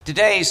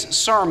Today's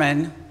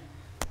sermon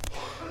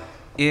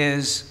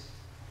is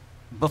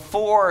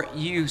Before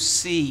You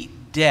See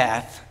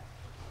Death,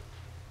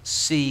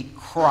 See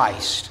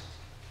Christ.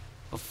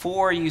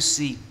 Before you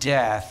see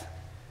death,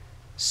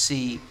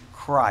 see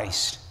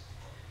Christ.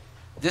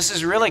 This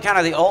is really kind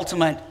of the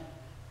ultimate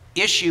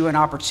issue and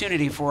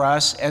opportunity for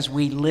us as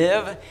we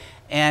live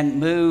and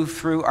move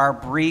through our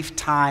brief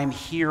time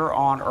here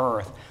on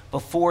earth.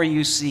 Before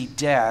you see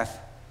death,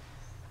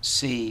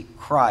 see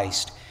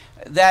Christ.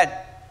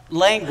 That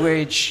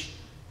language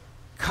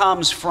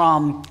comes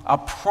from a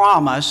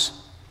promise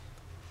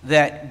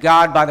that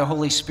God, by the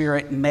Holy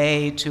Spirit,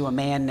 made to a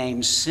man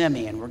named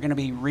Simeon. We're going to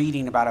be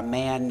reading about a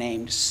man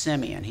named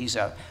Simeon. He's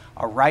a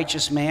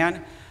righteous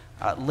man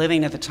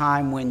living at the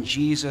time when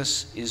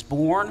Jesus is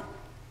born.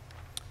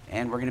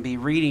 And we're going to be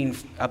reading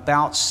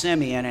about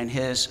Simeon and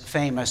his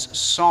famous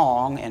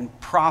song and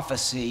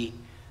prophecy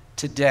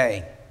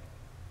today.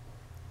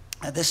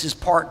 This is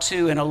part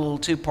 2 in a little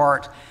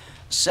 2-part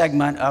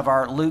segment of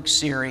our Luke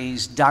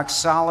series,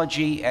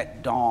 Doxology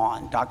at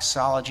Dawn.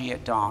 Doxology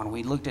at Dawn.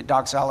 We looked at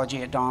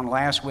Doxology at Dawn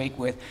last week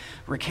with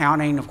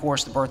recounting, of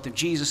course, the birth of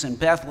Jesus in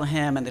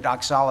Bethlehem and the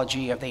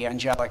doxology of the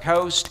angelic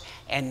host.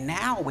 And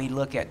now we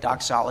look at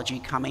doxology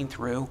coming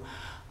through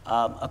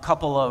a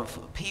couple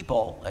of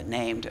people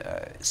named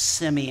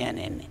Simeon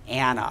and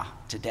Anna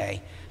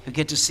today, who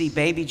get to see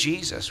baby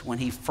Jesus when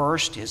his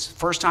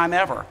first time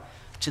ever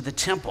to the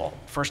temple,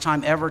 first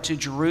time ever to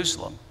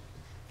Jerusalem.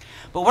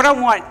 But what I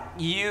want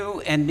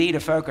you and me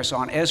to focus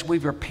on as we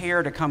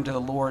prepare to come to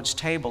the Lord's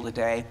table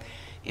today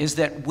is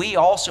that we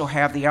also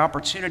have the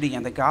opportunity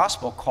in the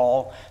gospel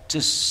call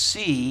to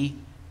see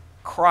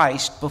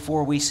Christ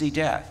before we see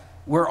death.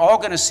 We're all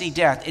going to see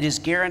death. It is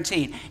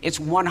guaranteed. It's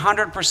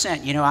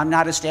 100%. You know, I'm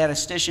not a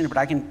statistician, but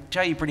I can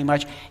tell you pretty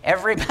much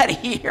everybody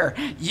here,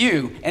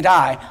 you and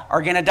I,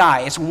 are going to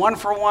die. It's 1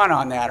 for 1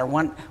 on that, or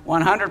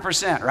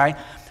 100%, right?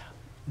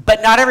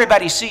 But not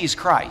everybody sees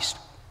Christ.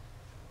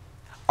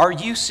 Are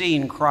you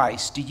seeing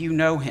Christ? Do you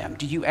know him?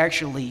 Do you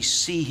actually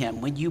see him?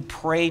 When you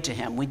pray to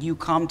him, when you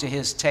come to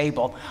his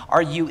table,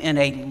 are you in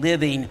a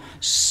living,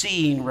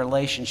 seeing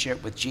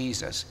relationship with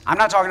Jesus? I'm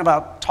not talking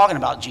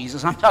about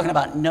Jesus. I'm talking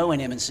about knowing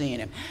him and seeing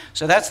him.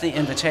 So that's the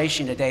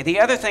invitation today. The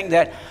other thing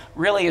that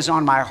really is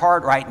on my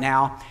heart right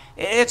now,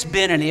 it's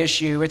been an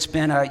issue. It's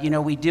been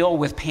we deal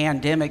with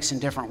pandemics in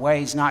different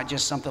ways, not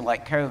just something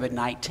like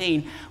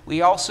COVID-19.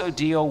 We also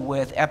deal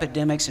with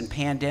epidemics and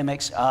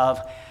pandemics of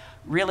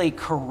really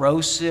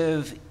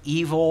corrosive,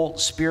 evil,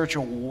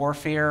 spiritual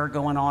warfare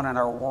going on in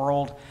our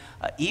world,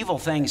 evil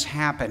things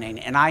happening.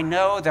 And I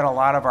know that a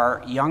lot of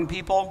our young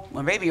people,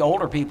 well, maybe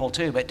older people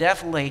too, but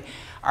definitely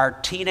our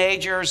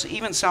teenagers,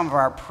 even some of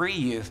our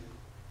pre-youth,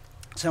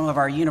 some of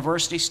our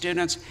university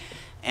students,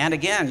 and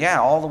again,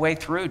 all the way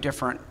through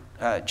different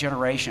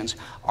generations,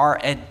 are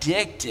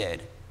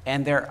addicted,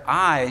 and your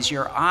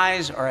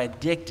eyes are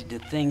addicted to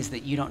things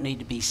that you don't need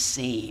to be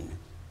seen.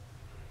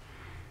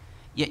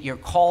 Yet you're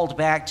called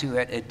back to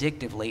it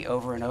addictively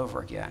over and over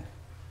again.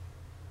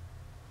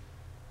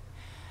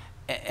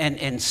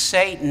 And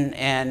Satan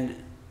and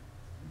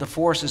the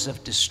forces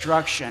of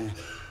destruction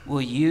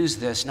will use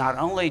this not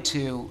only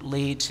to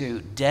lead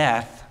to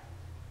death,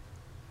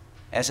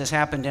 as has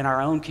happened in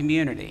our own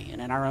community and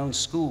in our own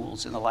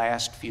schools in the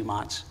last few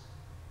months,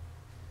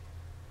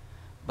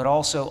 but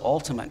also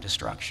ultimate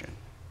destruction,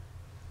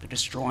 the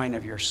destroying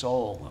of your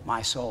soul, of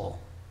my soul.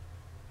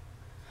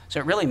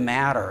 So it really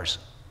matters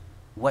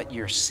what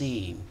you're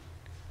seeing.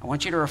 I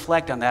want you to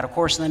reflect on that. Of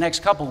course, in the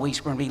next couple of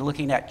weeks, we're going to be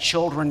looking at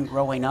children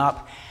growing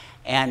up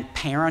and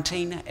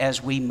parenting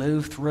as we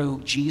move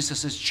through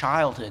Jesus'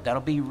 childhood.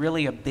 That'll be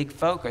really a big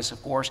focus,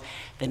 of course,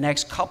 the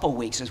next couple of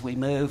weeks as we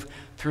move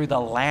through the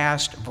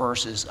last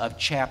verses of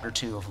chapter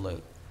 2 of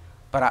Luke.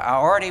 But I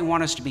already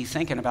want us to be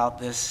thinking about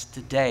this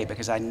today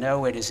because I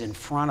know it is in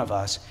front of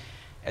us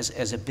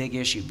as a big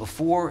issue.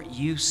 Before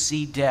you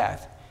see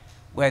death,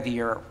 whether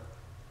you're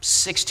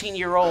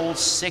 16-year-old,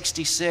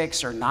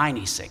 66, or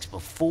 96,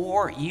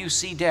 before you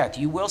see death,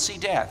 you will see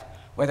death,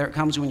 whether it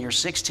comes when you're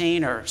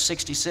 16 or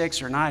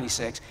 66 or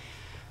 96.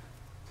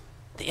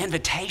 The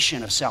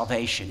invitation of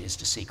salvation is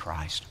to see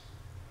Christ.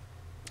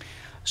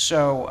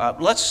 So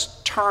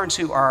let's turn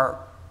to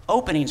our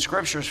opening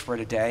scriptures for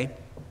today.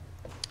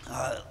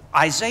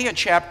 Isaiah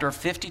chapter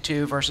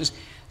 52, verses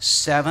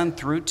 7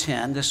 through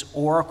 10, this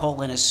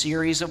oracle in a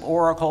series of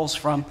oracles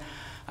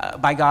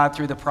by God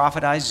through the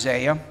prophet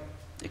Isaiah.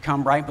 They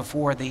come right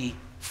before the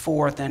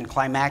fourth and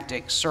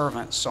climactic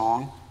servant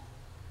song.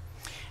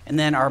 And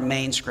then our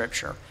main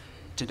scripture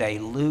today,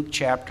 Luke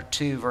chapter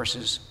 2,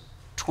 verses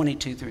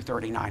 22 through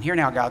 39. Hear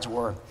now God's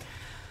word.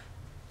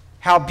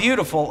 How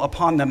beautiful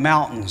upon the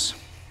mountains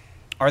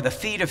are the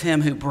feet of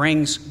him who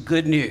brings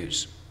good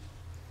news.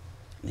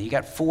 And you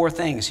got 4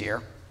 things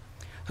here.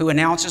 Who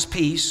announces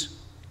peace,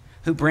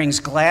 who brings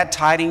glad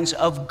tidings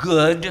of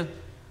good.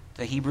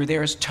 The Hebrew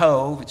there is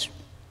tov. It's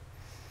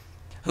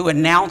who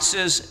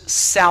announces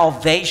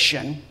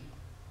salvation,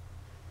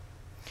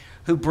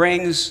 who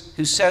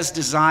says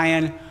to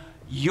Zion,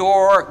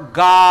 Your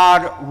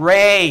God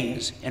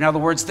reigns. In other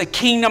words, the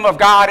kingdom of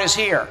God is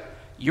here.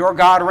 Your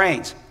God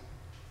reigns.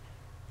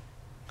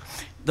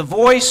 The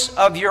voice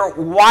of your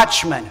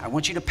watchman. I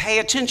want you to pay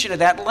attention to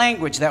that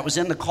language that was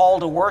in the call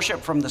to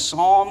worship from the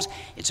Psalms.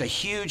 It's a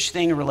huge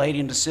thing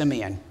relating to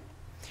Simeon.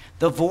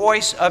 The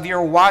voice of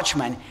your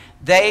watchman.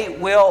 They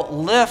will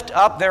lift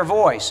up their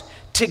voice.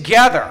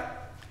 Together,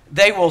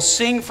 they will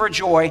sing for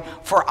joy,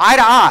 for eye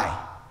to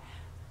eye.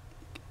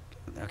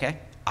 Okay?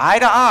 Eye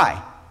to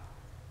eye.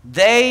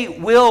 They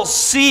will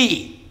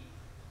see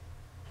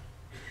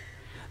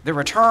the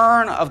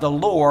return of the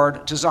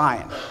Lord to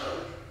Zion.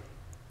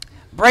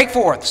 Break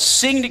forth,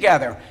 sing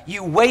together,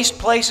 you waste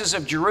places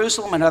of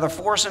Jerusalem. Another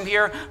foursome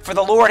here. For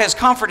the Lord has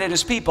comforted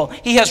his people.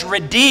 He has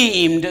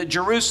redeemed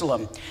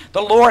Jerusalem.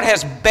 The Lord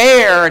has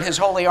bared his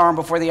holy arm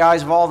before the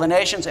eyes of all the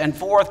nations. And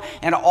forth,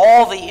 and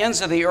all the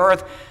ends of the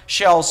earth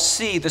shall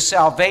see the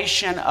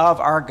salvation of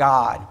our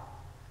God.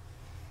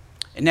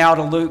 And now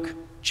to Luke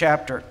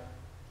chapter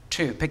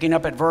 2, picking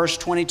up at verse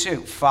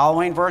 22,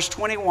 following verse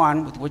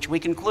 21, with which we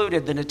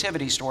concluded the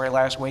nativity story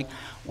last week,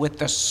 with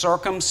the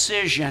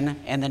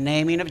circumcision and the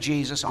naming of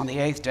Jesus on the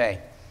 8th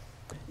day.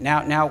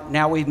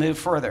 Now we've moved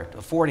further to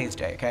the 40th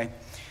day, okay?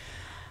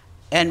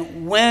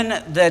 And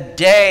when the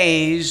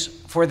days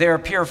for their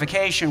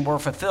purification were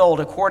fulfilled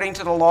according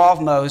to the law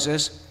of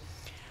Moses,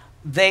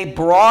 they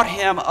brought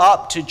him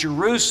up to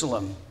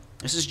Jerusalem.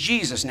 This is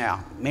Jesus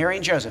now, Mary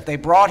and Joseph. They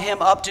brought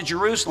him up to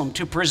Jerusalem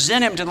to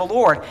present him to the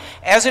Lord.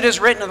 As it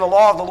is written in the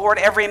law of the Lord,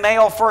 every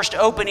male first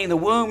opening the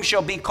womb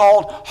shall be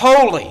called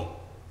holy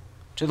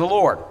to the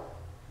Lord,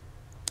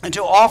 and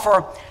to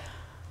offer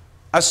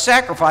a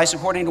sacrifice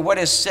according to what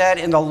is said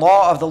in the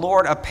law of the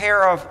Lord, a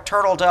pair of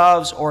turtle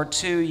doves or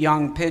 2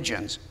 young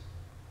pigeons.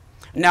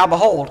 Now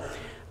behold,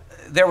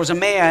 there was a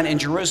man in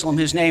Jerusalem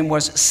whose name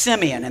was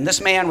Simeon, and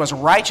this man was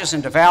righteous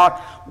and devout,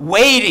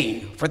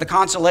 waiting for the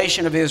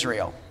consolation of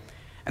Israel.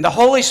 And the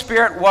Holy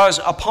Spirit was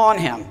upon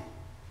him.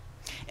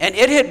 And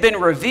it had been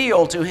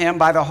revealed to him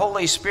by the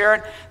Holy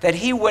Spirit that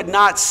he would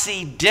not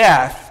see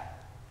death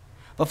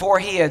before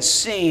he had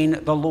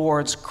seen the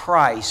Lord's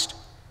Christ,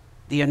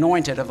 the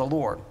anointed of the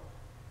Lord.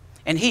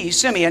 And he,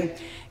 Simeon,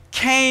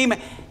 came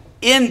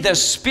in the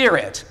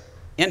Spirit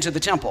into the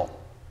temple.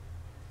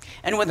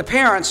 And when the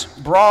parents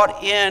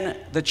brought in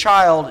the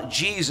child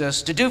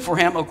Jesus to do for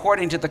him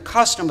according to the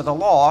custom of the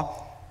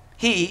law,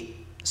 he,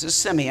 this is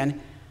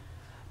Simeon,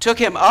 took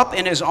him up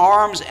in his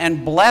arms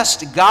and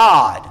blessed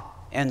God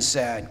and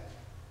said,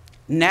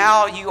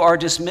 "Now you are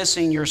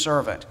dismissing your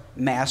servant,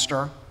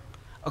 Master,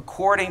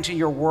 according to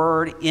your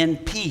word in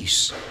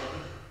peace.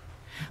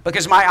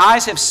 Because my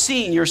eyes have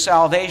seen your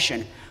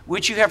salvation,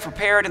 which you have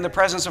prepared in the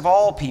presence of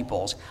all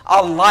peoples,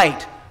 a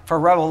light for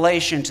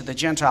revelation to the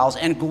Gentiles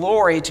and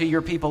glory to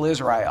your people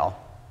Israel."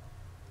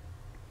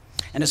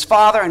 And his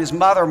father and his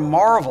mother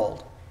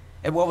marveled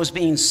at what was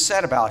being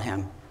said about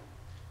him.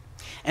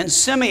 And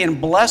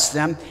Simeon blessed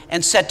them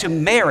and said to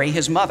Mary,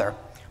 his mother,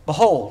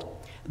 "Behold,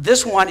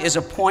 this one is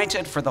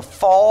appointed for the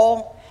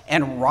fall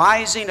and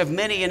rising of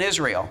many in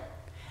Israel,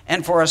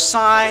 and for a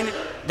sign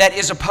that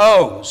is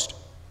opposed.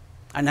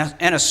 And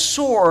a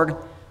sword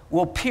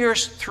will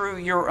pierce through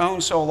your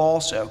own soul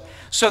also,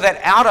 so that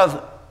out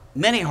of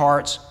many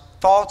hearts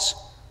thoughts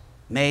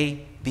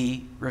may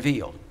be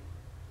revealed."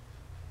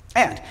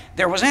 And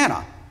there was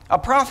Anna, a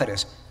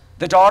prophetess,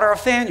 the daughter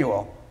of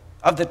Phanuel,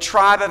 of the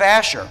tribe of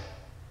Asher.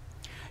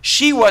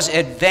 She was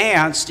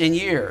advanced in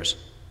years,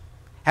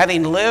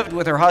 having lived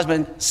with her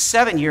husband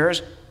 7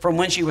 years from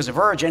when she was a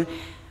virgin,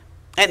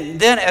 and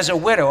then as a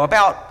widow,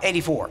 about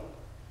 84.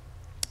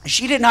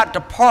 She did not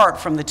depart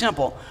from the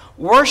temple,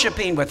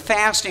 worshiping with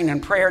fasting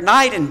and prayer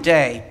night and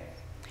day.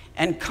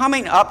 And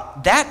coming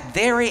up that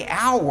very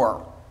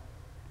hour,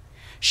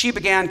 she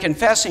began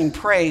confessing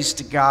praise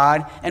to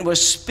God and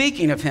was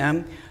speaking of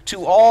him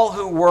to all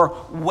who were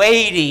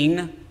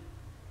waiting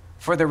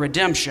for the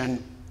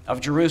redemption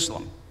of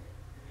Jerusalem.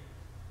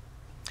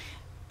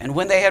 And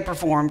when they had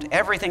performed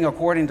everything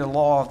according to the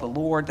law of the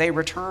Lord, they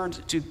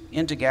returned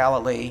into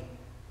Galilee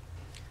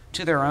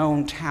to their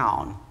own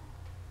town,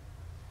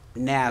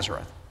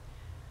 Nazareth.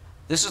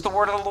 This is the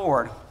word of the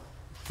Lord.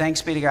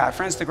 Thanks be to God.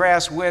 Friends, the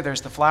grass withers,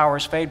 the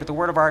flowers fade, but the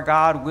word of our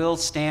God will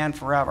stand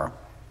forever.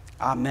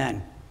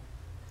 Amen.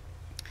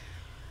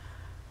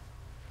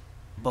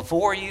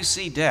 Before you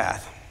see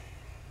death,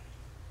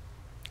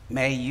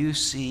 may you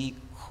see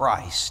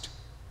Christ.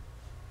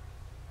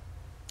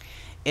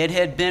 It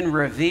had been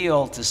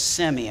revealed to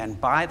Simeon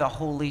by the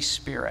Holy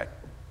Spirit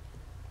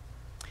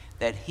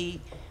that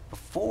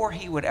before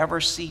he would ever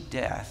see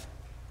death,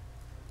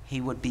 he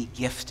would be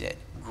gifted,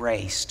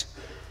 graced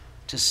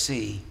to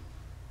see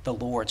the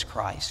Lord's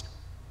Christ.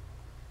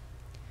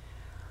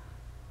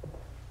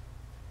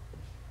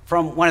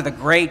 From one of the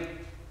great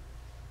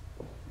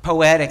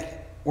poetic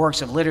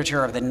works of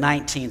literature of the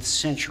 19th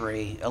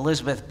century,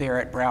 Elizabeth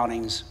Barrett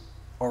Browning's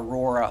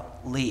Aurora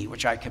Leigh,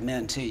 which I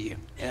commend to you.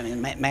 I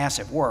mean,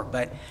 massive work,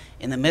 but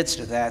in the midst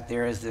of that,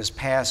 there is this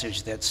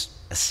passage that's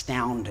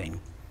astounding.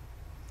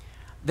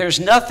 "There's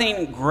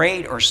nothing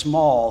great or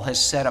small,"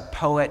 has said a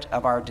poet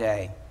of our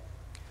day,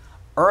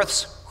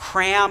 Earth's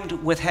crammed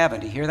with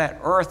heaven. Do you hear that?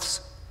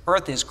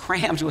 Earth is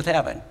crammed with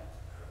heaven.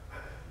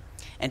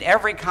 And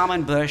every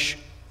common bush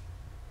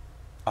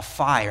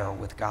afire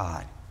with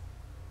God.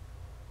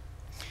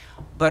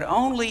 But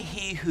only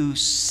he who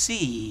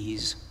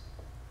sees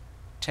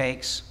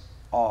takes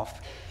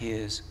off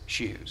his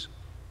shoes.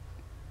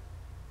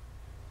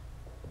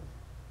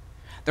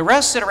 The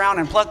rest sit around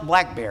and pluck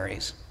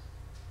blackberries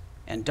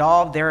and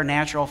daub their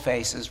natural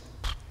faces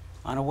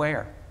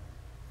unaware.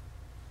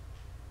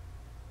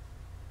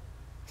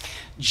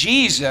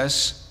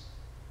 Jesus,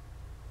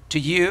 to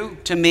you,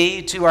 to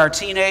me, to our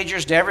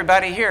teenagers, to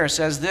everybody here,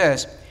 says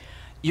this: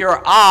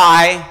 your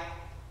eye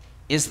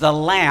is the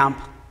lamp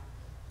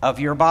of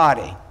your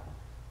body.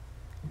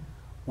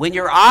 When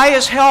your eye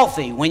is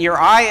healthy, when your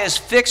eye is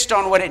fixed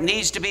on what it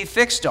needs to be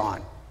fixed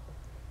on,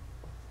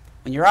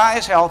 when your eye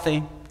is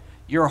healthy,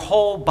 your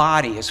whole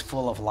body is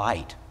full of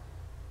light.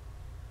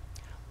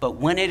 But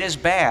when it is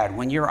bad,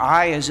 when your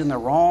eye is in the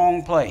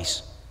wrong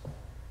place,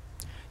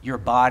 your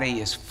body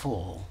is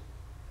full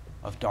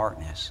of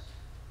darkness.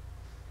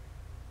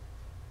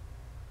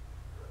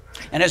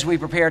 And as we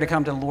prepare to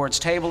come to the Lord's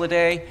table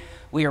today,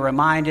 we are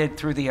reminded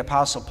through the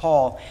Apostle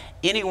Paul,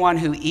 anyone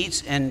who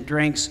eats and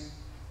drinks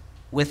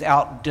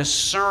without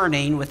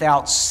discerning,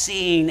 without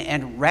seeing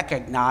and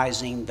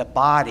recognizing the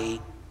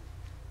body,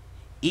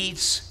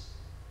 eats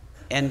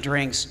and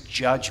drinks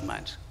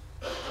judgment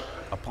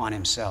upon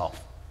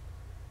himself.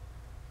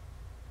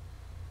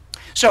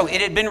 So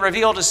it had been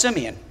revealed to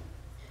Simeon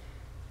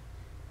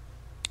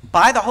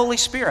by the Holy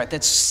Spirit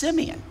that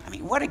Simeon, I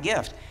mean, what a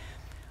gift,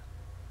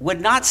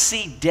 would not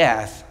see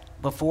death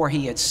before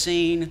he had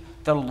seen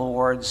the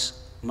Lord's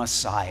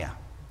Messiah,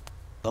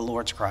 the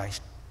Lord's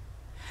Christ.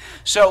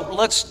 So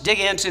let's dig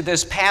into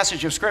this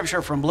passage of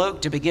Scripture from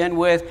Luke to begin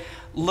with.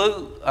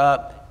 Luke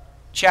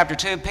chapter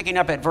 2, picking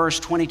up at verse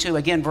 22.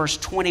 Again, verse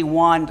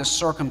 21, the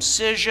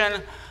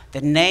circumcision,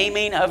 the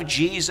naming of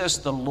Jesus,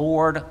 the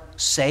Lord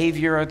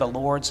Savior, the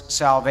Lord's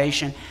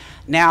salvation.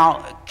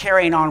 Now,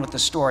 carrying on with the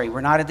story.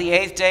 We're not at the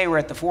 8th day, we're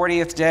at the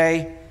 40th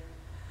day.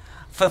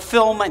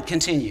 Fulfillment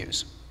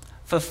continues.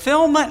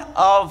 Fulfillment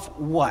of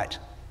what?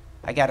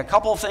 I got a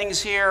couple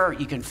things here.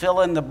 You can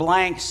fill in the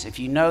blanks. If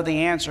you know the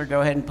answer,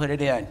 go ahead and put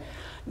it in.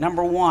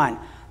 Number one,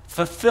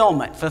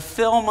 fulfillment.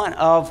 Fulfillment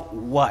of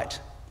what?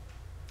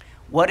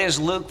 What is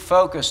Luke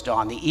focused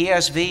on? The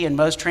ESV and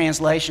most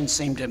translations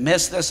seem to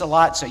miss this a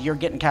lot, so you're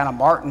getting kind of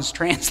Martin's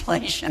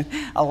translation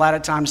a lot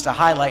of times to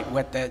highlight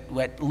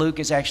what Luke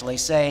is actually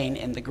saying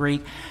in the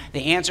Greek.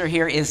 The answer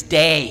here is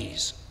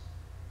days.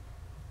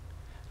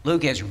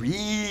 Luke is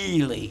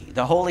really,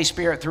 the Holy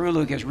Spirit through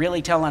Luke is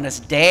really telling us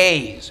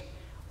days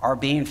are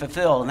being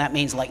fulfilled. And that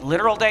means like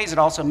literal days. It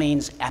also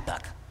means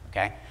epoch,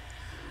 okay?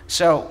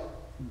 So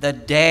the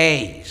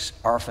days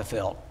are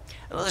fulfilled.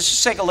 Let's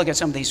just take a look at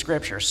some of these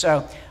scriptures.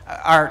 So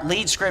our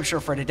lead scripture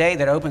for today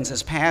that opens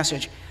this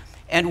passage,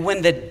 and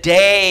when the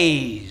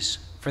days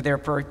for their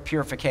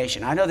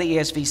purification. I know the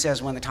ESV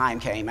says when the time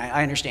came.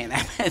 I understand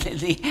that.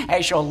 The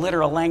actual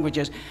literal language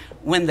is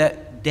when the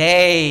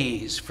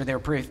days for their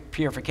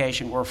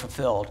purification were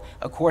fulfilled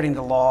according to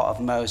the law of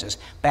Moses.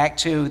 Back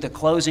to the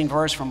closing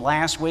verse from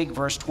last week,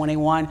 verse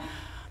 21.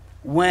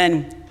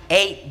 When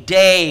 8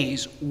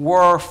 days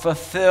were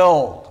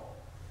fulfilled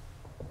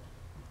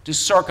to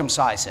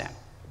circumcise him.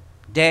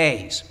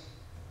 Days.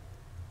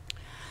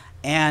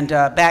 And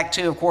back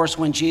to, of course,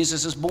 when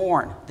Jesus is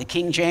born. The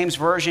King James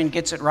Version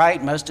gets it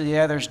right. Most of the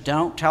others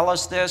don't tell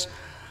us this.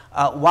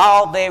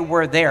 While they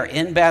were there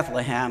in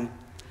Bethlehem,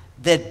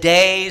 the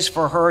days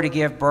for her to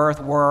give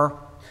birth were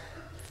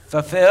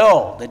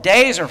fulfilled. The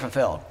days are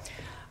fulfilled.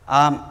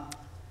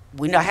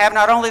 We have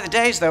not only the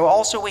days, though,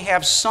 also we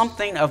have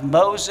something of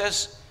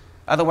Moses,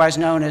 otherwise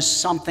known as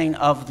something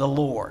of the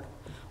Lord.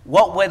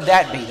 What would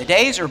that be? The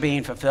days are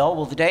being fulfilled.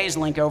 Well, the days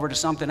link over to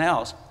something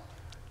else.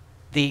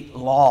 The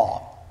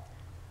law.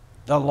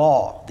 The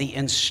law, the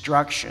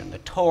instruction, the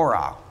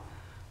Torah,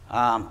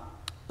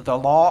 the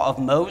law of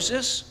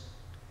Moses.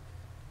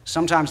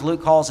 Sometimes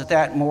Luke calls it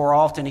that. More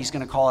often he's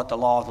going to call it the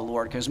law of the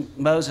Lord because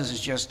Moses is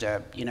just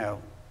a,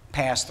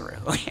 pass through.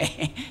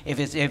 Okay? If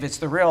it's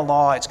the real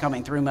law, it's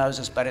coming through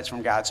Moses, but it's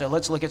from God. So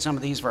let's look at some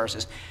of these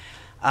verses.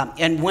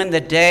 And when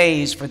the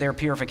days for their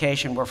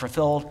purification were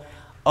fulfilled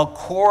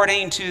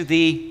according to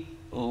the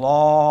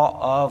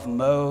law of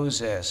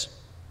Moses.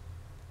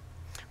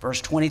 Verse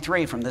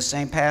 23 from this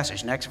same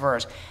passage, next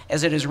verse.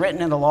 As it is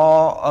written in the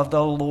law of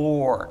the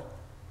Lord.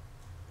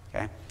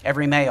 Okay?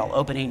 Every male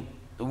opening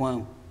the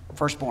womb,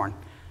 firstborn,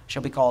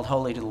 shall be called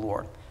holy to the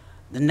Lord.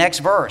 The next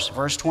verse,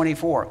 verse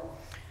 24.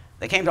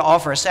 They came to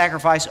offer a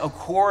sacrifice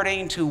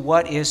according to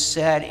what is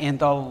said in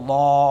the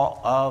law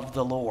of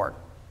the Lord.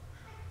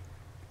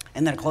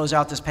 And then to close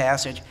out this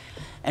passage.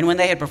 And when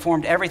they had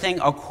performed everything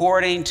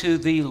according to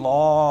the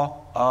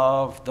law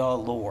of the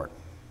Lord.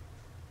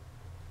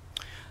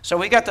 So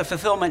we got the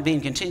fulfillment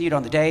being continued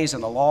on the days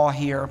and the law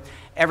here.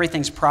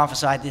 Everything's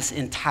prophesied. This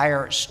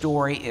entire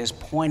story is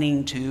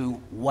pointing to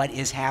what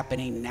is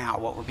happening now,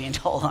 what we're being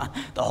told on.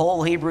 The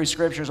whole Hebrew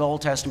Scriptures,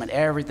 Old Testament,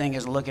 everything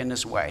is looking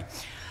this way.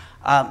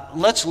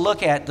 Let's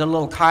look at the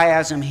little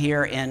chiasm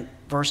here in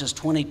verses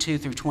 22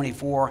 through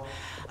 24.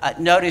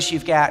 Notice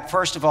you've got,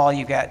 first of all,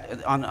 you've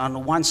got, on the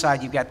one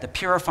side, you've got the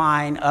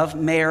purifying of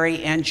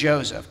Mary and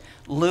Joseph.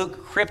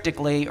 Luke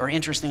cryptically or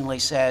interestingly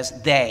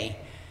says they,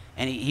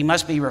 and he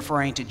must be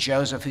referring to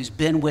Joseph, who's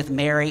been with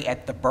Mary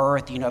at the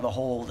birth, you know,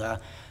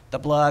 the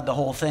blood, the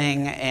whole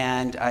thing,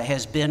 and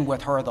has been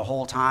with her the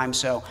whole time.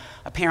 So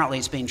apparently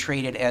it's being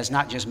treated as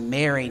not just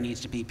Mary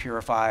needs to be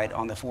purified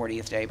on the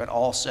 40th day, but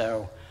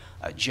also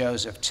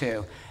Joseph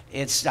too.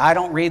 I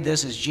don't read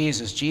this as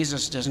Jesus.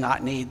 Jesus does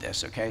not need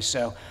this, okay?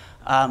 So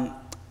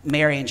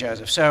Mary and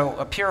Joseph. So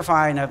a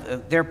purifying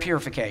of their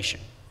purification.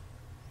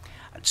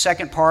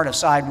 Second part of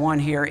side one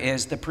here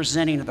is the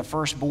presenting of the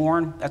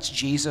firstborn. That's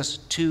Jesus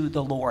to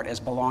the Lord as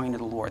belonging to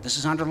the Lord. This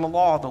is under the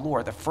law of the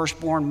Lord. The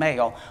firstborn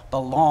male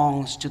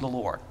belongs to the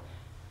Lord.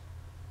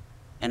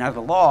 And under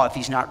the law, if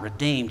he's not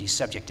redeemed, he's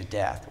subject to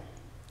death.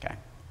 Okay.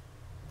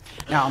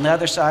 Now, on the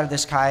other side of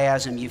this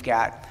chiasm, you've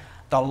got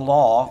the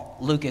law.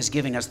 Luke is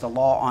giving us the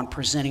law on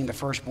presenting the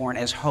firstborn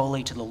as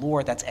holy to the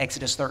Lord. That's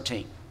Exodus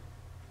 13.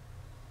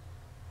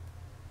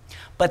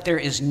 But there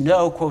is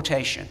no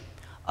quotation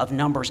of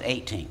Numbers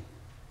 18.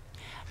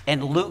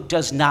 And Luke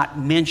does not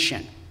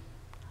mention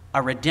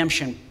a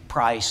redemption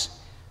price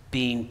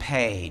being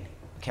paid,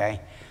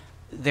 okay?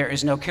 There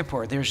is no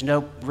kippur. There's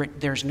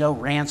no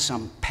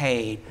ransom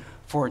paid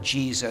for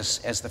Jesus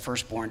as the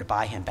firstborn to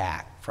buy him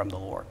back from the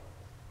Lord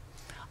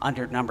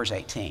under Numbers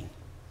 18.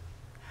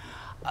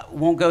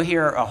 Won't go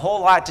here a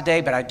whole lot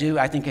today, but I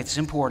think it's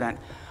important.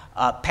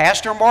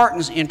 Pastor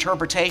Martin's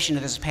interpretation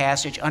of this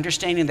passage,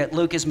 understanding that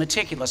Luke is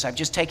meticulous. I've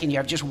just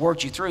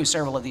worked you through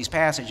several of these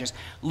passages.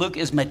 Luke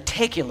is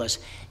meticulous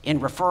in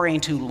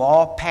referring to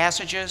law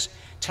passages,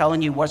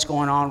 telling you what's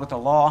going on with the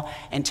law,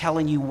 and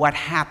telling you what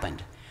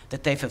happened,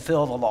 that they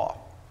fulfill the law.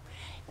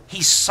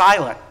 He's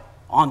silent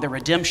on the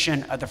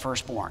redemption of the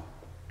firstborn.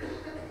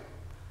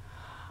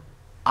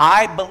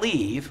 I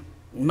believe,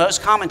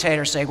 most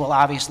commentators say, well,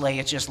 obviously,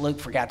 it's just Luke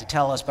forgot to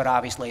tell us, but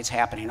obviously it's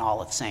happening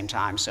all at the same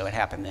time, so it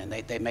happened then.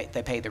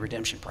 They paid the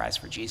redemption price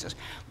for Jesus.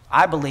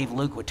 I believe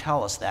Luke would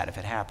tell us that if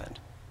it happened.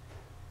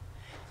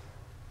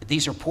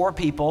 These are poor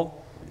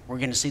people. We're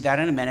going to see that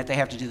in a minute. They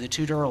have to do the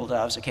 2 turtle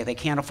doves. Okay, they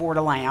can't afford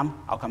a lamb.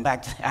 I'll come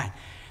back to that.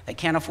 They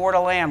can't afford a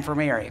lamb for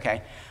Mary,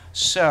 okay?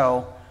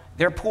 So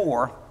they're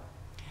poor,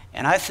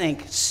 and I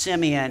think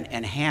Simeon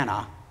and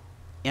Hannah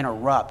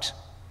interrupt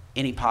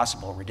any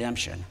possible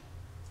redemption.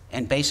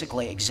 And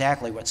basically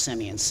exactly what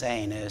Simeon's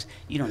saying is,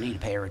 you don't need to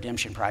pay a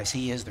redemption price.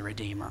 He is the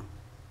Redeemer.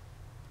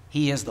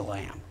 He is the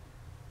Lamb.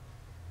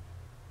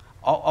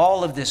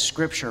 All of this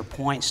scripture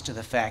points to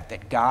the fact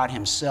that God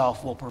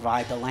himself will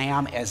provide the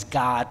Lamb as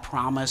God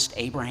promised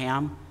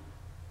Abraham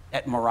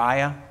at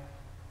Moriah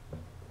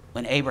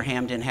when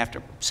Abraham didn't have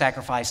to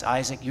sacrifice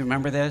Isaac. You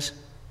remember this?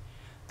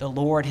 The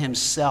Lord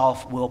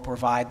himself will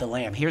provide the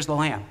Lamb. Here's the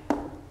Lamb.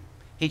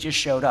 He just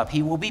showed up.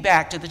 He will be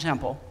back to the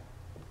temple.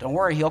 Don't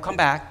worry, he'll come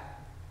back.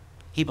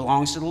 He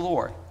belongs to the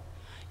Lord.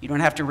 You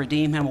don't have to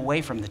redeem him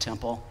away from the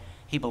temple.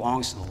 He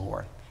belongs to the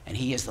Lord, and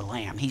he is the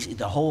Lamb.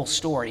 The whole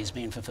story is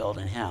being fulfilled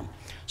in him.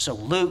 So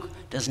Luke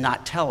does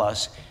not tell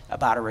us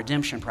about a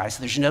redemption price.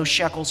 There's no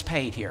shekels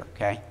paid here,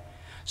 okay?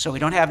 So we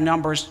don't have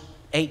Numbers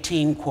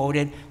 18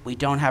 quoted. We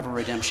don't have a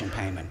redemption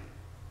payment.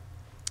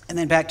 And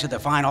then back to the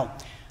final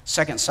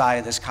second side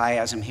of this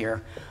chiasm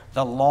here.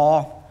 The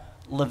law,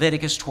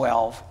 Leviticus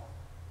 12,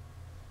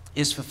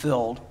 is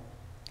fulfilled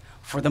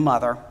for the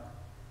mother,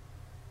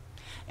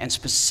 and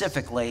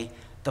specifically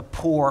the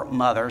poor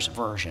mother's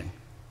version.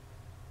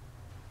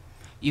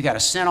 You got a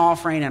sin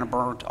offering and a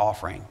burnt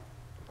offering.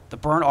 The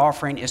burnt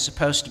offering is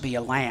supposed to be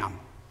a lamb.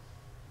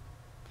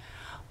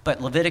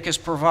 But Leviticus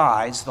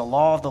provides, the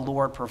law of the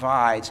Lord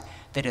provides,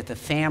 that if the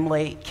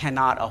family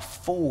cannot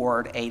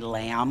afford a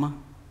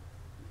lamb,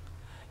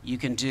 you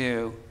can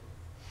do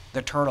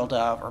the turtle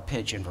dove or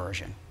pigeon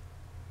version.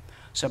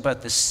 So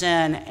both the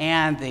sin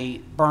and the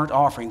burnt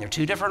offering, there are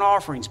 2 different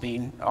offerings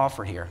being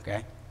offered here,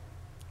 okay?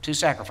 2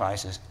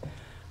 sacrifices.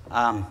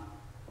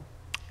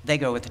 They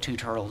go with the 2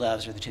 turtle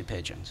doves or the 2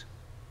 pigeons.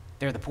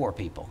 They're the poor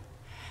people.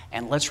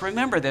 And let's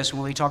remember this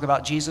when we talk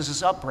about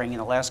Jesus' upbringing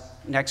the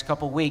next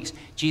couple weeks.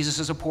 Jesus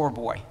is a poor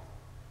boy.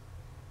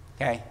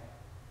 Okay?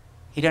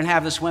 He doesn't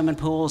have the swimming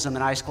pools and the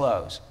nice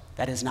clothes.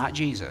 That is not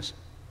Jesus.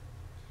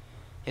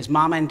 His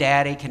mama and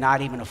daddy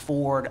cannot even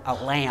afford a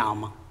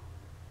lamb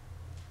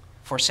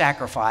for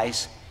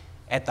sacrifice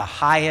at the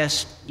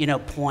highest,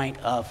 point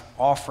of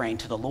offering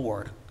to the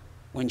Lord.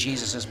 When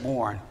Jesus is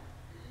born,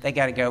 they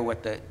got to go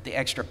with the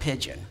extra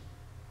pigeon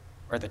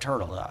or the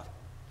turtle dove.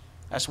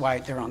 That's why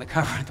they're on the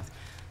cover of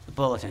the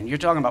bulletin. You're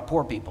talking about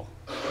poor people.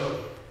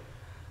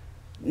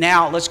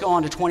 Now, let's go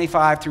on to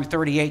 25 through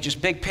 38.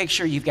 Just big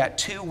picture, you've got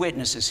 2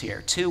 witnesses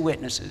here. 2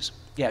 witnesses.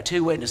 Yeah,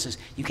 2 witnesses.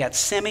 You've got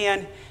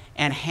Simeon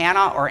and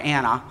Hannah or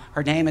Anna.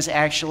 Her name is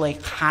actually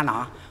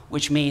Hannah,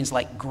 which means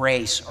like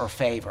grace or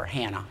favor,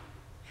 Hannah.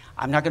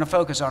 I'm not going to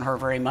focus on her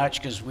very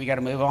much because we got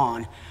to move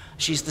on.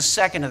 She's the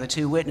second of the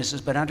 2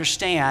 witnesses, but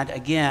understand,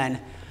 again,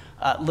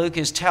 Luke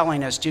is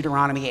telling us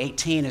Deuteronomy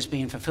 18 is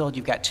being fulfilled.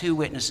 You've got 2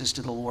 witnesses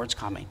to the Lord's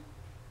coming.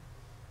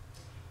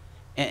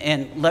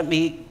 And let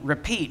me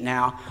repeat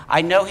now,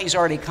 I know he's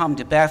already come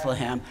to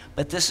Bethlehem,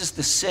 but this is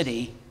the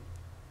city,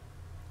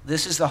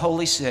 this is the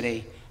holy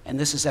city, and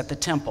this is at the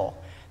temple.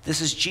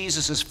 This is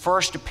Jesus'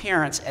 first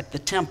appearance at the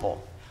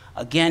temple.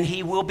 Again,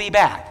 he will be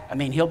back. I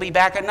mean, he'll be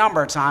back a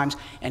number of times,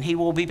 and he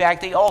will be back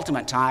the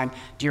ultimate time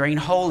during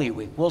Holy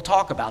Week. We'll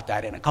talk about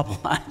that in a couple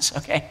months,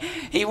 okay?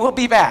 He will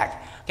be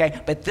back,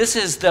 okay? But this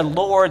is the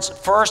Lord's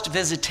first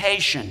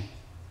visitation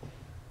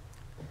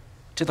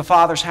to the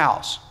Father's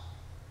house.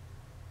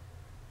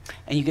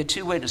 And you get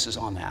 2 witnesses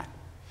on that.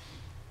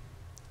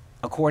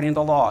 According to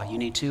the law, you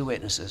need 2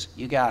 witnesses.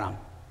 You got them.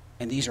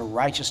 And these are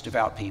righteous,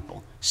 devout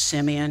people.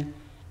 Simeon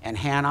and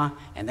Hannah,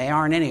 and they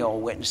aren't any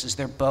old witnesses.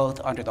 They're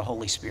both under the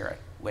Holy Spirit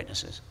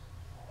witnesses.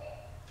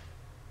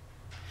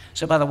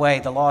 So, by the way,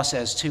 the law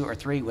says 2 or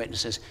 3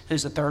 witnesses.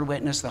 Who's the 3rd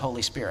witness? The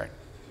Holy Spirit.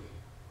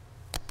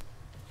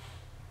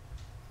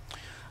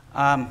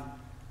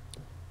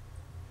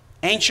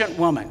 Ancient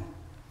woman.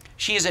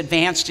 She is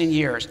advanced in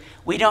years.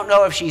 We don't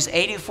know if she's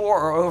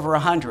 84 or over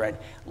 100.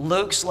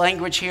 Luke's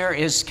language here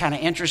is kind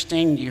of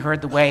interesting. You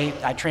heard the way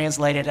I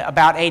translated it,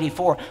 about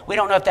 84. We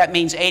don't know if that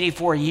means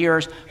 84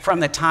 years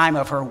from the time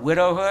of her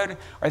widowhood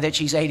or that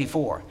she's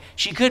 84.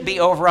 She could be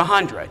over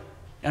 100.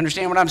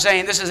 Understand what I'm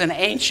saying? This is an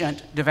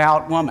ancient,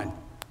 devout woman.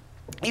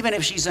 Even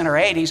if she's in her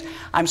 80s,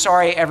 I'm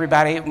sorry,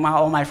 everybody,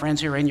 all my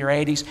friends who are in your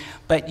 80s,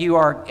 but you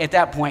are, at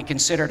that point,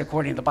 considered,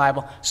 according to the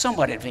Bible,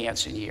 somewhat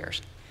advanced in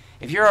years.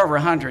 If you're over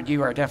 100,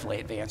 you are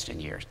definitely advanced in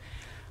years.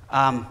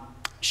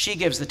 She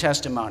gives the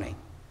testimony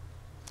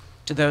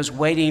to those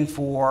waiting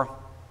for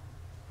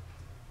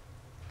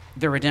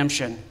the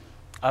redemption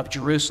of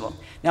Jerusalem.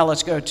 Now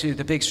let's go to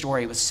the big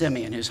story with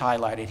Simeon, who's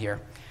highlighted here.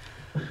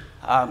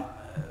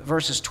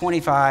 Verses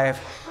 25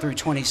 through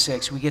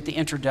 26, we get the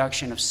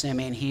introduction of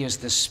Simeon. He is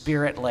the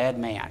Spirit-led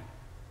man.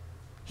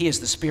 He is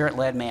the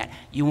Spirit-led man.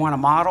 You want a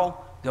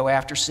model? Go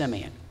after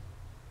Simeon.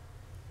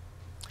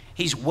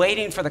 He's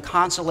waiting for the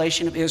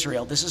consolation of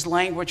Israel. This is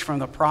language from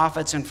the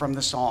prophets and from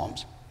the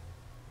Psalms.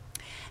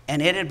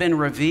 And it had been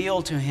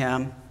revealed to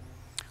him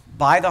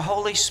by the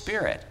Holy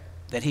Spirit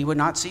that he would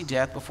not see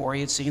death before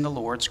he had seen the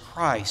Lord's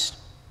Christ.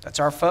 That's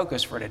our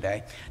focus for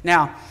today.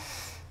 Now,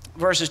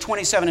 verses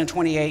 27 and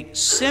 28,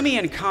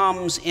 Simeon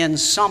comes in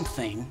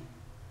something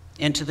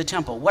into the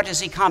temple. What does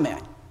he come in?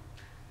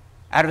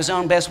 Out of his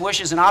own best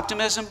wishes and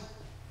optimism?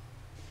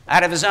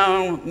 Out of his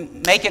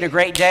own make it a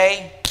great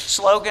day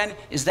slogan?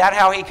 Is that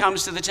how he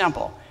comes to the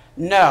temple?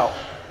 No.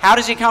 How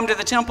does he come to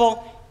the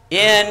temple?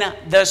 In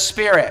the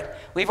Spirit.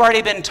 We've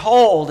already been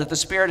told that the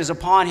Spirit is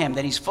upon him,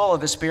 that he's full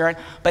of the Spirit,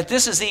 but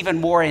this is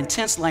even more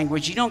intense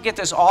language. You don't get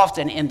this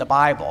often in the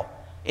Bible.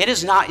 It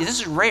is not,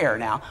 this is rare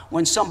now,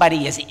 when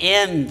somebody is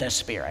in the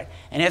Spirit.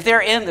 And if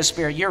they're in the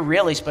Spirit, you're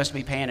really supposed to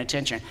be paying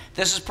attention.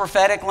 This is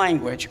prophetic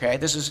language, okay?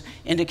 This is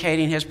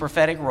indicating his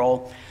prophetic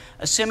role.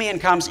 Simeon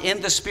comes in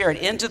the Spirit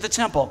into the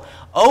temple,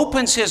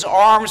 opens his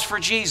arms for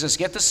Jesus.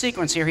 Get the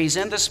sequence here. He's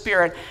in the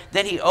Spirit.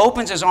 Then he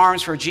opens his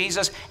arms for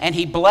Jesus, and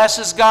he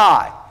blesses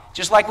God.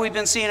 Just like we've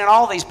been seeing in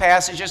all these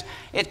passages,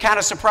 it kind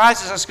of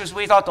surprises us because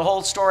we thought the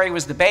whole story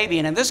was the baby.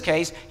 And in this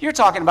case, you're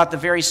talking about the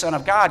very Son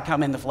of God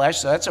come in the flesh,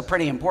 so that's a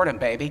pretty important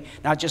baby,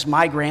 not just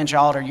my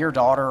grandchild or your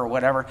daughter or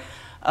whatever.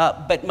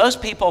 But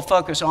most people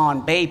focus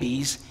on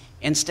babies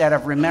instead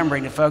of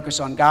remembering to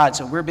focus on God.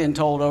 So we're being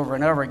told over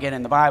and over again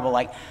in the Bible,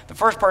 like, the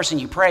first person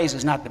you praise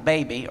is not the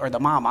baby or the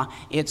mama,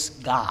 it's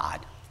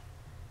God.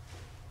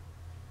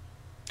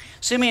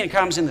 Simeon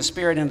comes in the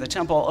Spirit into the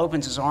temple,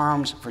 opens his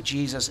arms for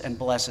Jesus, and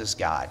blesses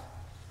God.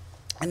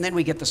 And then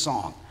we get the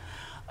song.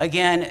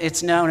 Again,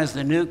 it's known as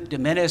the Nunc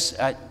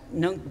Dimittis.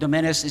 Nunc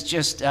Dimittis is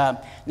just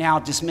now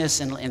dismissed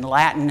in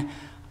Latin.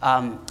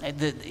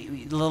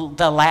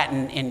 The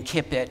Latin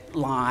incipit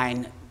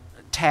line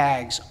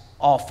tags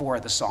all 4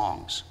 of the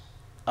songs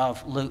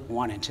of Luke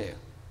 1 and 2.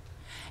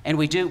 And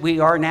we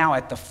are now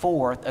at the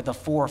 4th of the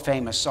 4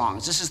 famous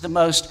songs. This is the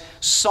most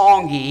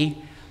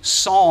songy,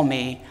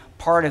 psalmy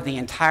part of the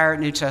entire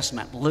New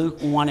Testament,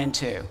 Luke 1 and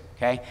 2,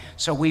 okay?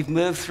 So we've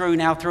moved through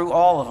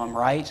all of them,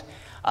 right?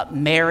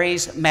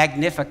 Mary's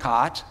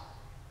Magnificat,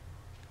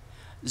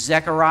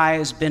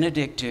 Zechariah's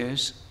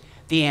Benedictus,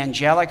 the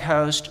angelic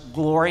host,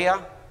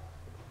 Gloria,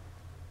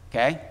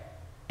 okay?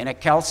 And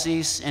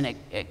Excelsis, and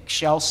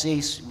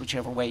Excelsis,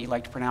 whichever way you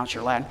like to pronounce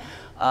your Latin,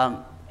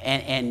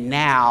 and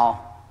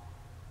now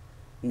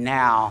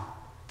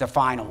the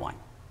final one.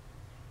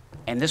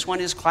 And this one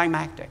is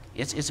climactic.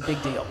 It's a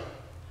big deal.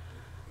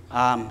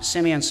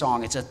 Simeon's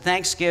song. It's a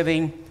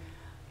thanksgiving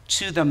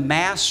to the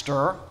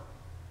Master,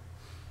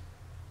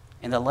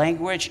 and the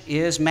language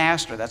is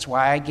Master. That's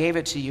why I gave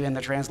it to you in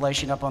the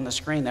translation up on the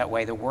screen that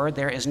way. The word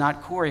there is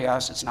not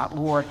kurios, it's not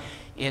Lord,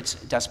 it's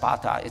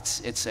despota.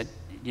 It's a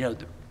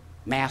the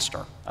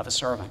master of a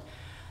servant.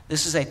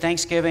 This is a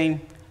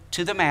thanksgiving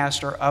to the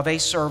master of a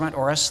servant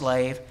or a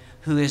slave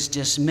who is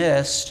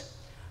dismissed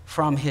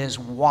from his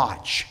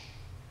watch.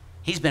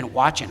 He's been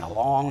watching a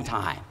long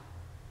time.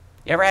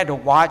 You ever had to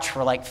watch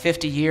for like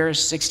 50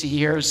 years, 60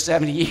 years,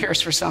 70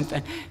 years for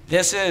something?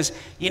 This is,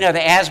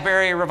 the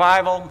Asbury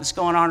revival that's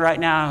going on right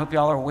now. I hope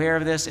y'all are aware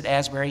of this at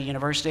Asbury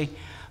University.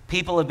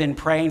 People have been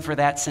praying for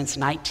that since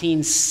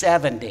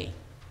 1970.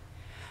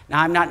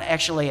 Now, I'm not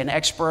actually an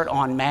expert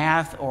on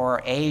math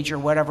or age or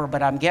whatever,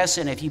 but I'm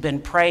guessing if you've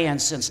been praying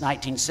since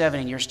 1970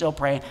 and you're still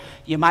praying,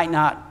 you might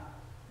not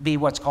be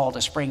what's called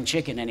a spring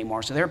chicken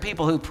anymore. So there are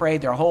people who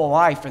prayed their whole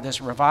life for this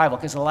revival,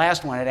 because the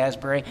last one at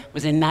Asbury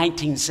was in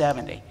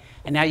 1970.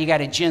 And now you got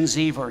a Gen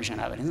Z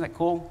version of it. Isn't that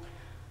cool?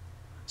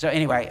 So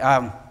anyway,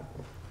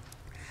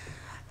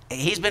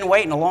 he's been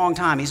waiting a long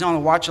time. He's on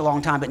the watch a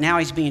long time, but now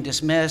he's being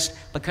dismissed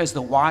because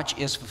the watch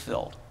is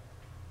fulfilled.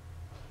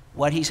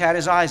 What he's had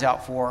his eyes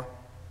out for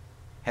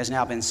has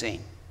now been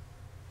seen.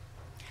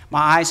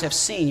 My eyes have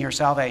seen your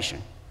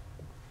salvation.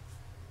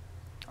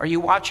 Are you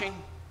watching?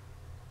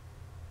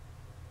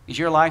 Is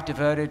your life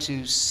devoted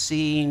to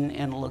seeing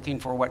and looking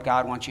for what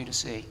God wants you to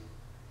see?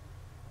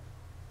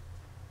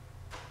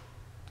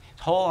 His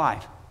whole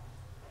life.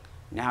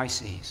 Now he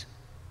sees.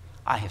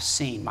 I have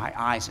seen, my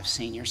eyes have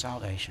seen your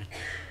salvation.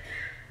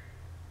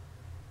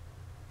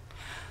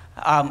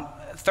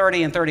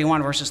 30 and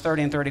 31, verses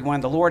 30 and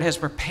 31, the Lord has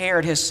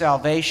prepared his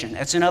salvation.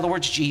 That's, in other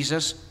words,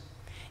 Jesus,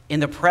 in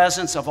the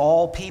presence of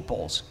all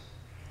peoples.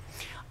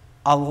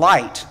 A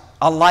light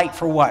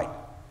for what?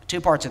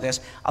 Two parts of this.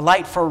 A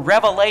light for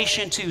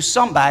revelation to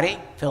somebody,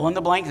 fill in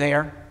the blank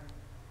there,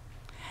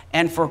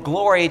 and for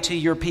glory to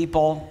your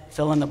people,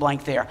 fill in the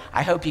blank there.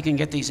 I hope you can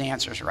get these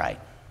answers right.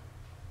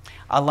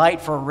 A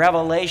light for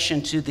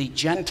revelation to the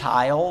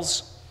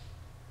Gentiles,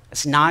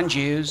 it's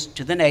non-Jews,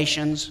 to the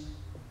nations,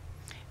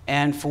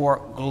 and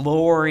for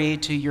glory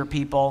to your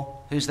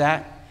people. Who's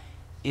that?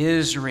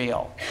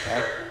 Israel.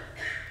 Okay?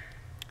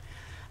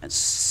 And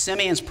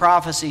Simeon's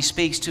prophecy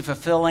speaks to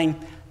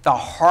fulfilling the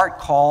heart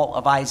call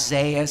of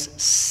Isaiah's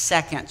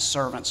second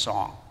servant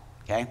song.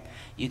 Okay?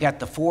 You got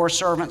the 4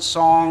 servant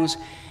songs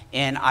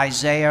in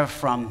Isaiah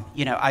from,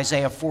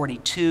 Isaiah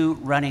 42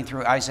 running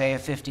through Isaiah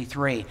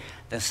 53.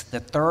 The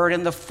third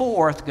and the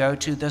fourth go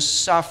to the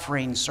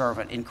suffering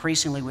servant.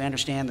 Increasingly, we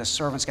understand the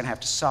servant's going to have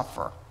to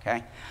suffer,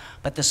 okay?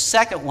 But the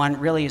second one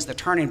really is the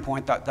turning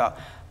point, the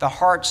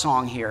heart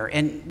song here.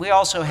 And we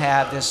also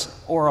have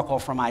this oracle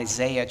from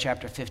Isaiah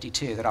chapter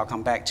 52 that I'll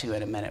come back to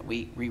in a minute.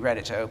 We reread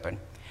it to open.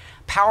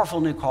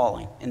 Powerful new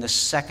calling in the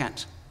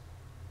second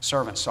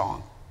servant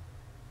song.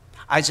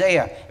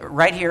 Isaiah,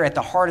 right here at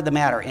the heart of the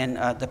matter, in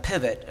the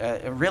pivot,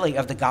 really,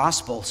 of the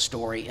gospel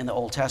story in the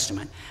Old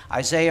Testament.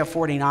 Isaiah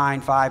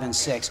 49, 5 and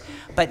 6.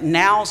 But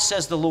now,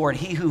 says the Lord,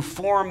 he who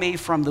formed me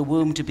from the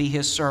womb to be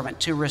his servant,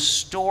 to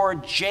restore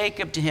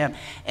Jacob to him,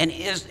 and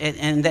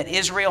that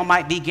Israel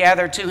might be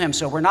gathered to him.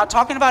 So we're not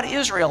talking about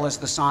Israel as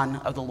the son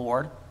of the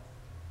Lord,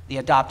 the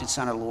adopted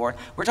son of the Lord.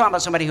 We're talking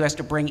about somebody who has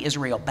to bring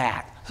Israel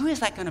back. Who is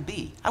that going to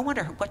be? I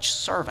wonder which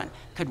servant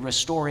could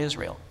restore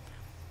Israel.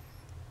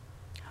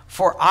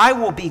 For I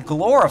will be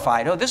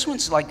glorified. Oh, this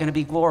one's like going to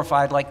be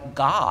glorified like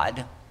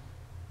God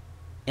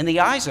in the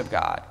eyes of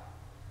God.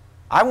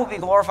 I will be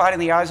glorified in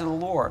the eyes of the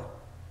Lord,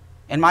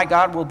 and my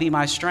God will be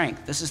my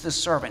strength. This is the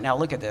servant. Now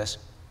look at this.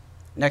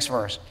 Next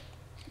verse,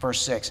 verse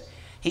 6.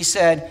 He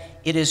said,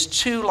 it is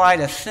too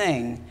light a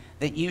thing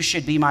that you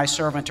should be my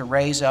servant to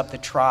raise up the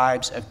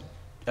tribes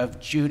of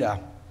Judah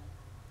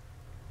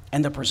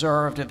and the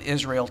preserved of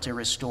Israel to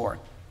restore.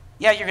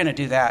 Yeah, you're going to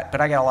do that,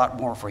 but I got a lot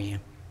more for you.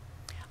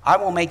 I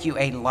will make you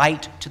a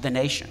light to the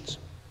nations,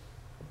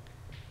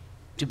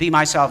 to be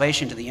my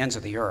salvation to the ends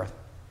of the earth.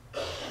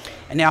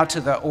 And now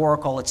to the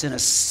oracle. It's in a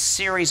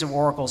series of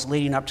oracles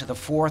leading up to the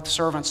 4th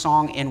servant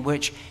song, in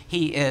which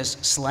he is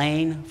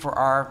slain for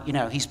our,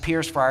 he's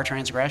pierced for our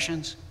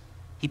transgressions.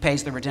 He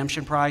pays the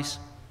redemption price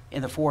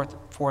in the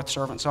fourth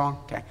servant song.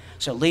 Okay,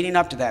 so leading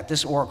up to that,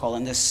 this oracle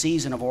and this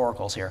season of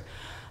oracles here.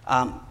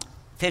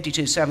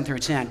 52, 7 through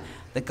 10.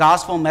 The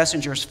gospel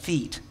messenger's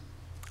feet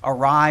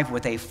arrive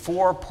with a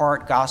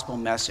 4-part gospel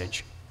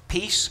message: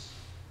 peace,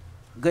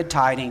 good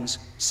tidings,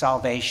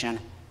 salvation,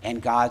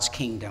 and God's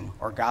kingdom,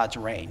 or God's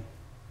reign.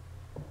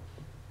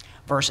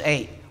 Verse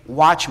 8,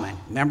 watchmen.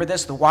 Remember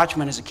this? The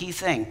watchman is a key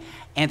thing.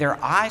 And their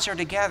eyes are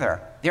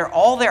together.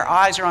 All their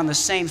eyes are on the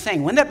same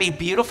thing. Wouldn't that be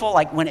beautiful?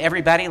 Like when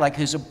everybody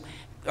who's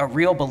a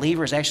real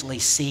believer is actually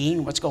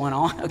seeing what's going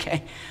on,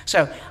 okay?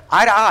 So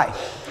eye to eye,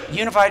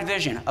 unified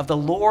vision of the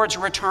Lord's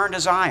return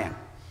to Zion.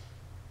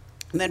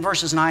 And then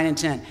verses 9 and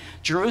 10.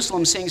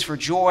 Jerusalem sings for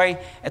joy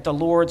at the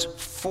Lord's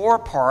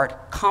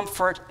 4-part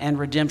comfort and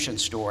redemption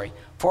story.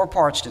 4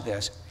 parts to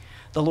this.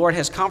 The Lord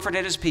has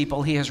comforted his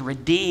people. He has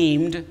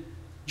redeemed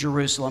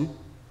Jerusalem.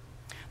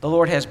 The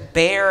Lord has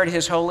bared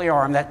his holy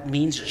arm. That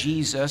means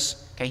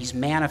Jesus. Okay, he's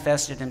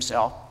manifested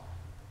himself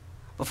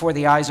before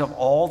the eyes of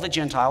all the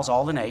Gentiles,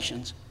 all the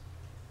nations.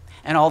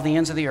 And all the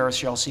ends of the earth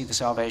shall see the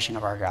salvation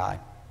of our God.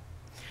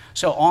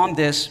 So on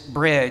this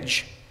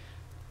bridge,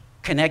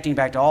 connecting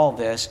back to all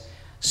this,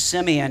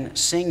 Simeon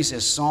sings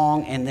his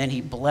song, and then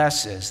he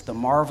blesses the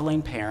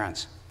marveling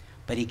parents,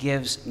 but he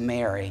gives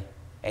Mary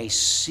a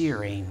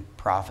searing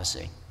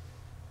prophecy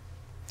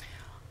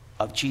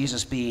of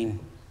Jesus being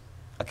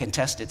a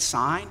contested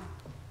sign,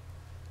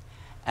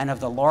 and of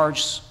the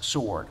large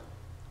sword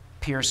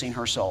piercing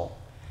her soul.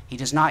 He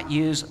does not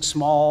use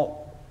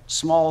small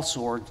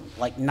sword,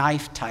 like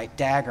knife-type,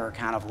 dagger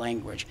kind of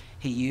language.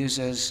 He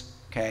uses,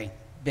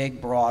 big,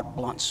 broad,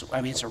 blunt sword.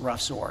 I mean, it's a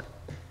rough sword.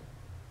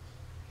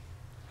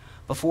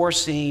 Before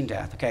seeing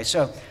death. Okay,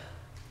 so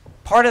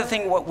part of the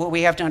thing what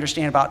we have to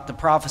understand about the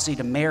prophecy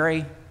to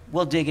Mary,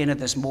 we'll dig into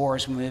this more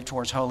as we move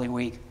towards Holy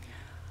Week.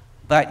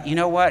 But you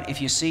know what?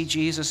 If you see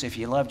Jesus, if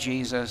you love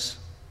Jesus,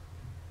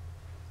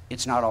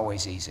 it's not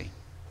always easy.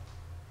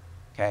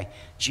 Okay?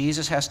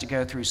 Jesus has to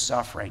go through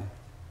suffering.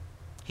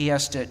 He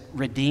has to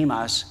redeem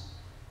us.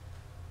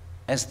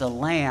 As the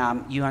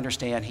lamb, you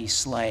understand he's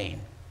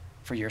slain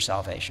for your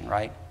salvation,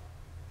 right?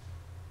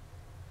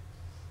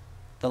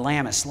 The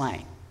lamb is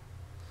slain.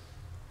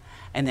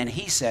 And then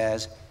he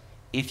says,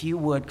 if you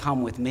would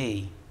come with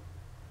me,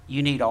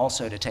 you need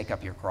also to take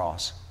up your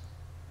cross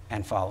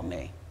and follow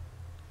me.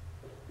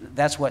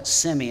 That's what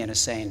Simeon is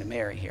saying to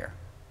Mary here.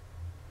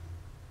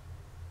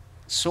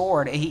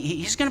 Sword,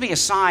 he's going to be a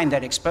sign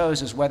that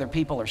exposes whether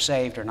people are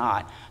saved or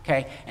not.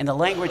 Okay? And the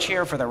language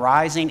here for the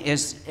rising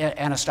is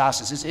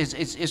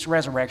anastasis. It's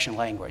resurrection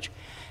language.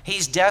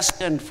 He's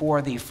destined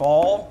for the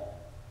fall,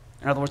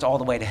 in other words, all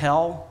the way to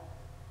hell,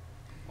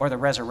 or the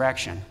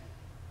resurrection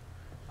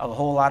of a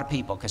whole lot of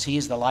people, because he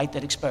is the light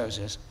that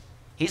exposes.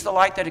 He's the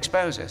light that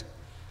exposes.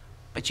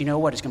 But you know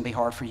what? It's going to be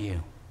hard for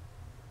you,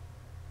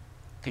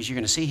 because you're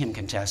going to see him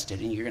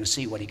contested, and you're going to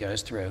see what he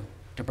goes through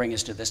to bring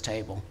us to this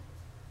table.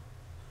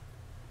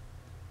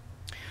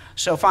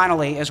 So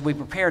finally, as we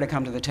prepare to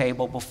come to the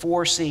table,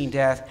 before seeing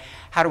death,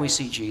 how do we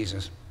see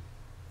Jesus?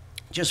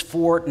 Just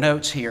 4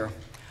 notes here.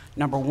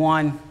 Number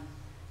 1,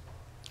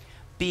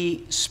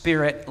 be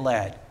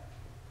Spirit-led.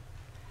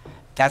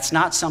 That's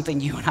not something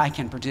you and I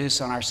can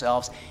produce on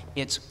ourselves.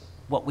 It's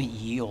what we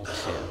yield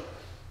to.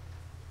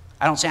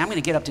 I don't say, I'm going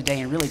to get up today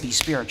and really be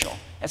spiritual.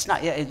 That's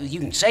not, you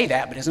can say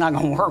that, but it's not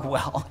going to work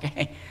well,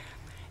 okay?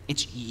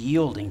 It's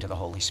yielding to the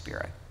Holy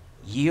Spirit,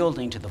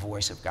 yielding to the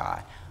voice of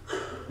God,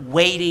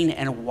 waiting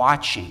and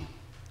watching.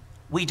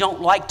 We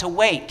don't like to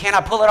wait. Can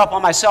I pull it up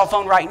on my cell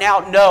phone right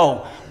now?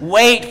 No.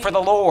 Wait for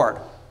the Lord.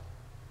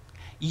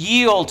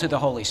 Yield to the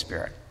Holy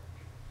Spirit.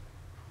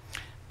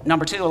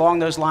 Number 2, along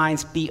those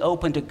lines, be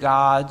open to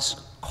God's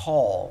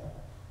call,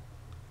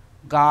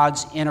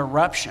 God's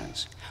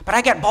interruptions. But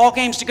I got ball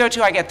games to go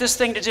to. I got this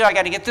thing to do. I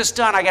got to get this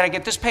done. I got to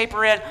get this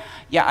paper in.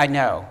 Yeah, I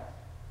know.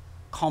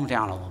 Calm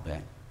down a little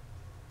bit.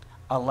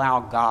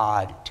 Allow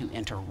God to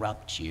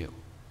interrupt you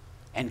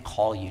and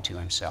call you to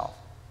himself.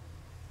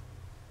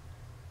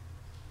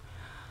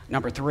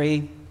 Number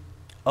 3,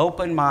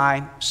 open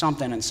my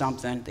something and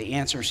something. The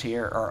answers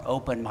here are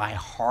open my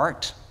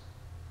heart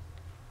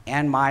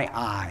and my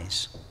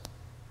eyes.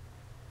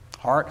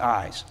 Heart,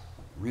 eyes.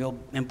 Real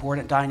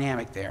important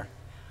dynamic there.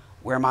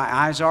 Where my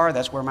eyes are,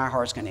 that's where my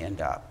heart's going to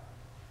end up.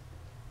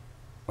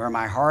 Where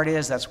my heart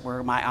is, that's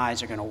where my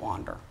eyes are going to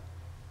wander.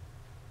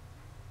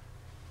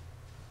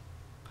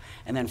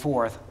 And then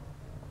 4th,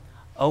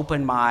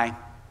 open my,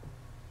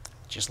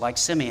 just like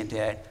Simeon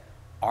did,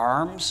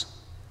 arms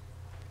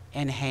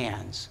and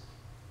hands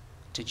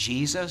to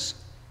Jesus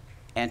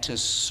and to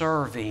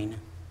serving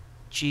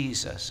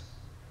Jesus.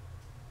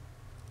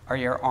 Are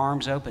your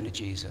arms open to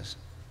Jesus?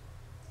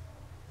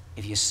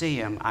 If you see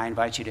him, I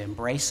invite you to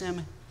embrace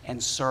him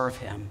and serve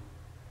him.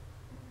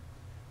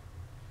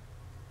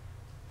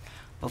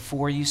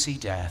 Before you see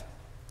death,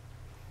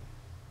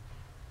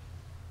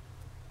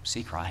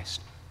 see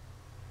Christ.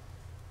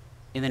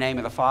 In the name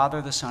of the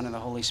Father, the Son, and the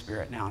Holy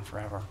Spirit, now and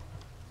forever.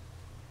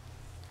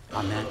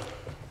 Amen.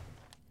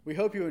 We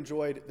hope you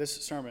enjoyed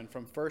this sermon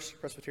from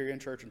First Presbyterian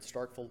Church in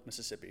Starkville,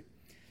 Mississippi.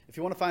 If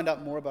you want to find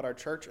out more about our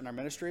church and our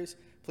ministries,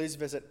 please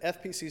visit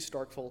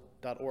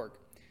fpcstarkville.org.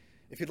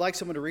 If you'd like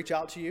someone to reach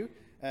out to you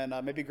and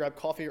maybe grab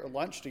coffee or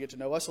lunch to get to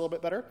know us a little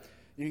bit better,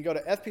 you can go to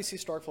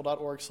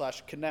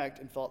fpcstarkville.org/connect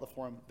and fill out the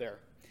form there.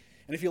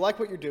 And if you like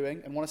what you're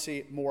doing and want to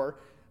see more,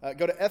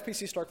 go to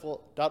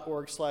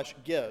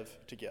fpcstarkville.org/give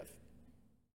to give.